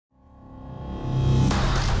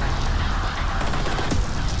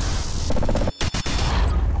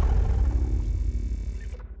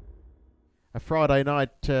Friday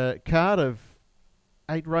night card of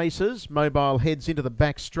 8 races. Mobile heads into the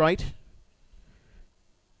back straight.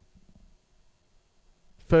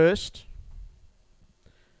 First.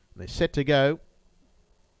 They're set to go.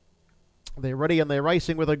 They're ready and they're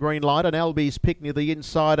racing with a green light, and Albie's Pick near the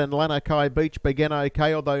inside, and Lanakai Beach began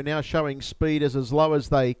okay, although now showing speed as low as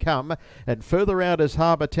they come. And further out is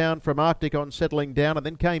Harbour Town from Arctic on settling down, and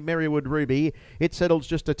then came Merrywood Ruby. It settles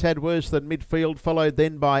just a tad worse than midfield, followed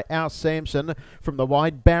then by Our Samson. From the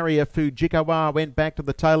wide barrier, Fujikawa went back to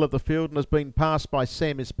the tail of the field and has been passed by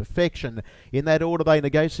Sam is Perfection. In that order they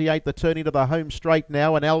negotiate the turn into the home straight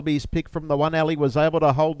now, and Albie's Pick from the one alley was able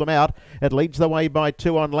to hold them out. It leads the way by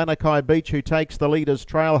 2 on Lanakai Beach, who takes the leader's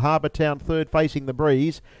trail. Harbour Town third, facing the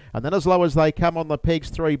breeze, and then as low as they come on the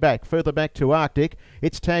pegs, 3 back. Further back to Arctic,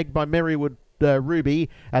 it's tagged by Merrywood Ruby,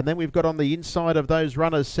 and then we've got on the inside of those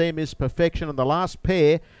runners Sam is Perfection, and the last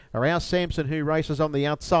pair are Our Samson, who races on the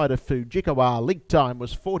outside of Fujikawa. League time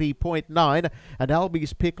was 40.9, and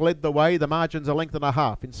Albie's Pick led the way. The margin's a length and a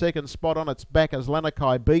half. In second spot on its back is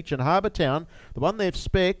Lanakai Beach, and Harbour Town, the one they've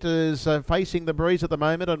spec'd, is facing the breeze at the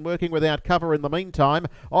moment and working without cover in the meantime.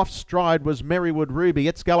 Off stride was Merrywood Ruby.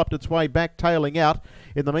 It's galloped its way back, tailing out.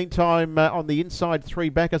 In the meantime, on the inside, 3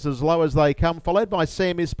 backers as low as they come, followed by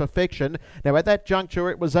Sam is Perfection. Now at that juncture,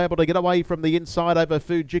 it was able to get away from the inside over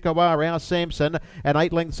Fujikawa, Our Samson, and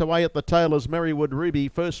 8 lengths away at the tail is Merrywood Ruby.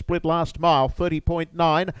 First split last mile,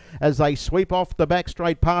 30.9, as they sweep off the back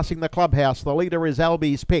straight, passing the clubhouse. The leader is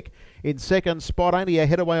Albie's Pick. In second spot, only a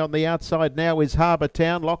head away on the outside now is Harbour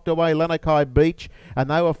Town. Locked away Lanakai Beach, and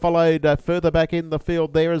they were followed further back in the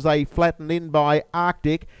field there as they flatten in by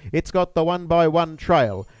Arctic. It's got the 1-by-1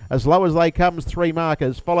 trail. As low as they comes, 3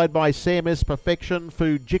 markers, followed by Sam is Perfection,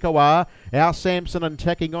 Fujikawa, Our Samson, and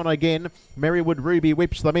tacking on again, Merrywood Ruby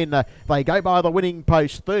whips them in. They go by the winning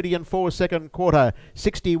post, 30 and 4 second quarter,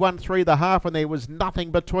 61.3 the half, and there was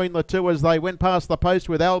nothing between the two as they went past the post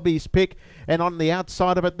with Albie's Pick, and on the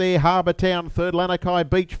outside of it there, Harbour Town third, Lanakai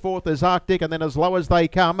Beach fourth is Arctic, and then as low as they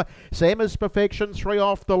come, Sam is Perfection, 3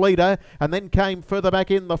 off the leader, and then came further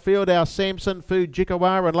back in the field, Our Samson,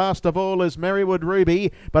 Fujikawa, and last of all is Merrywood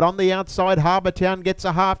Ruby. But on the outside, Harbour Town gets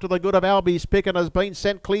a half to the good of Albie's Pick and has been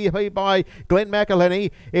sent clear by Glenn McElhenney.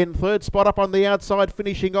 In third spot up on the outside,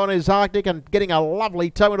 finishing on is Arctic, and getting a lovely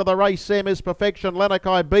toe into the race, Sam is Perfection,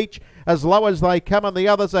 Lanakai Beach, as low as they come, and the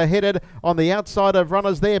others are headed on the outside of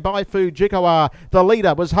runners there by Fujikawa. The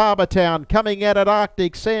leader was Harbour Town, coming out at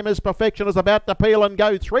Arctic. Sam is Perfection is about to peel and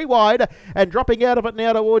go 3 wide, and dropping out of it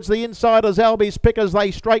now towards the inside is Albie's Pick as they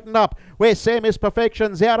straighten up, where Sam is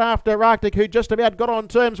Perfection's out after Arctic, who just about got on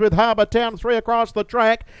terms with Harbour Town, 3 across the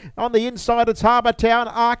track. On the inside it's Harbour Town,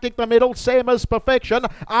 Arctic the middle, Sam is Perfection.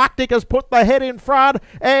 Arctic has put the head in front,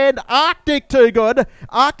 and Arctic too good.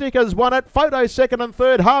 Arctic has won it. Photo second and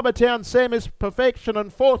third, Harbour Town, Sam is Perfection,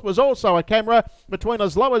 and fourth was also a camera between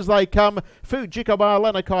as low as they come, Fujikawa,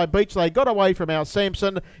 Lanakai Beach. They got away from Our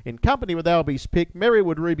Samson in company with Albie's Pick.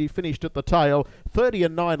 Merrywood Ruby finished at the tail, 30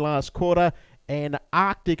 and 9 last quarter, and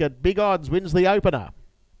Arctic at big odds wins the opener.